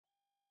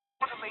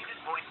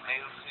automated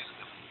voicemail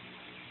system.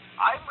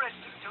 I'm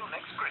resting till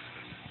next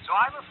Christmas, so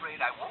I'm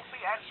afraid I won't be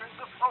answering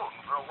the phone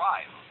for a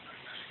while.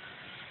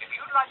 If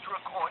you'd like to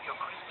record your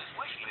Christmas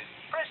wish list,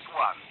 press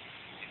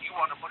 1. If you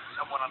want to put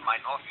someone on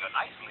my Naughty or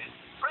Nice list,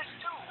 press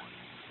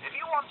 2. If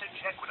you want to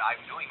check what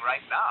I'm doing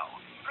right now,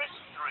 press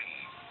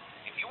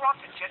 3. If you want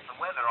to check the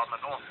weather on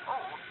the North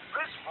Pole,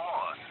 press 4.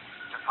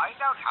 To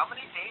find out how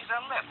many days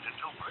are left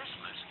until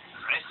Christmas,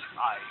 press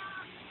 5.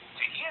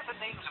 To hear the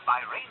names of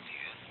my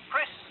reindeer,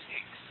 press 6.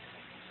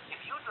 If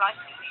you'd like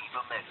to leave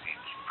a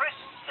message, press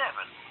 7.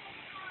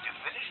 To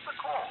finish the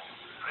call,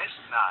 press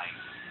 9.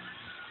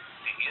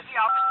 To hear the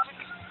output,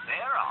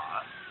 there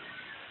are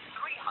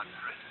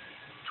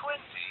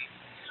 326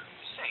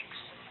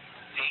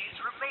 days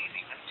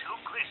remaining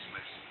until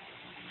Christmas.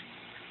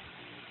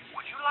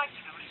 Would you like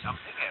to do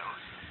something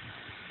else?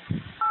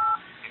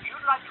 If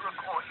you'd like to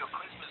record your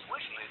Christmas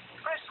wish list,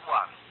 press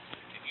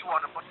 1. If you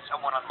want to put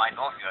someone on my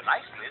Naughty or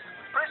Nice list,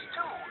 press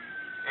 2.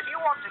 If you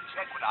want to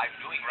check what I'm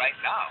doing right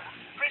now,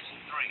 press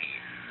 3.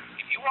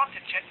 If you want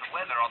to check the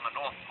weather on the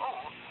North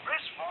Pole,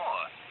 press 4.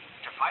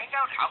 To find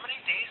out how many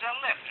days are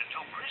left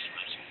until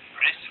Christmas,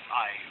 press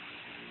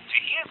 5. To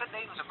hear the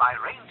names of my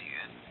reindeer,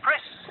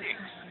 press 6.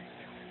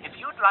 If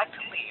you'd like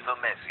to leave a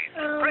message,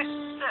 press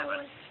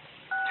 7.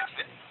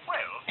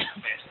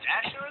 There's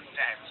Dasher and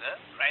Dancer,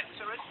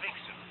 Prancer and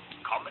Vixen,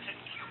 Comet and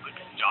Cupid,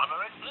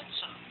 Donner and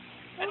Blitzen.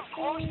 And of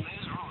course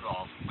there's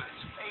Rudolph with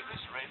his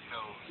famous red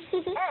nose.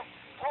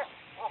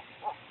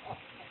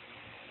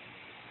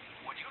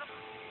 Would you...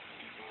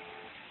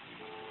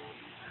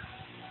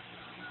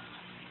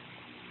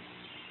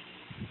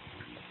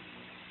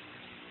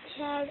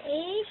 Child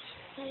age,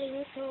 7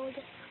 years old.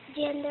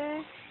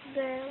 Gender,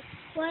 girl.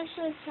 Why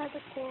should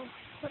Santa Claus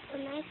put a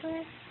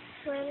necklace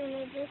when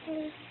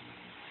immediately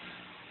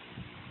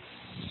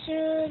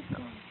should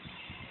go?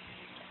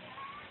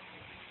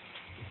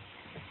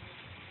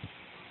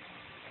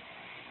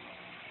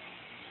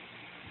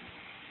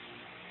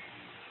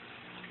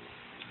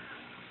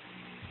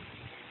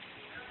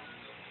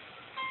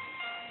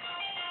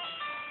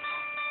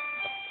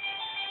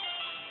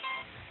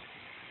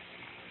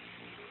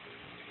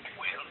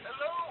 Well,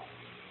 hello.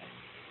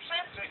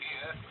 Santa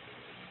here.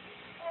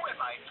 Who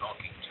am I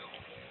talking to?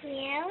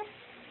 Miel?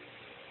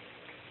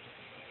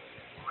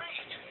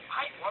 Great.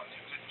 I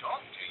wanted to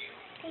talk to you.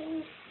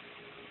 Thanks.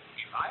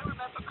 If I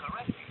remember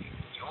correctly,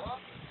 you're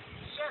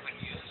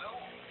 7 years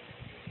old.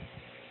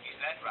 Is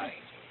that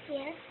right?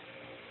 Yes.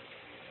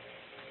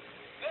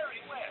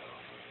 Very well.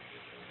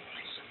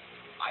 Listen,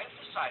 I've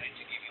decided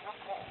to give you a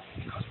call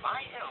because my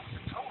elves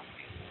told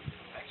me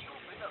that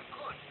you've been a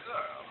good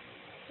girl.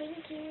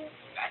 Thank you.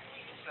 That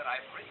means that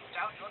I've written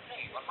down your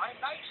name on my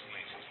nice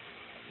list.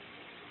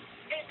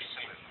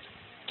 Excellent.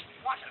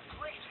 What a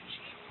great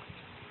achievement.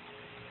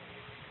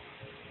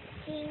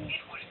 Thanks.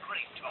 It was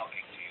great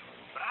talking to you,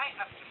 but I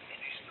have to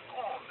finish the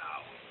call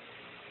now.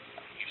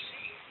 You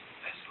see,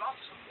 there's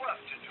lots of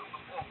work to do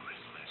before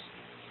Christmas.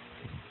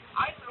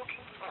 I'm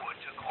looking forward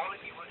to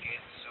calling you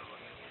again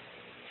soon.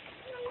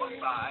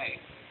 Goodbye.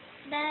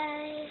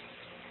 Bye.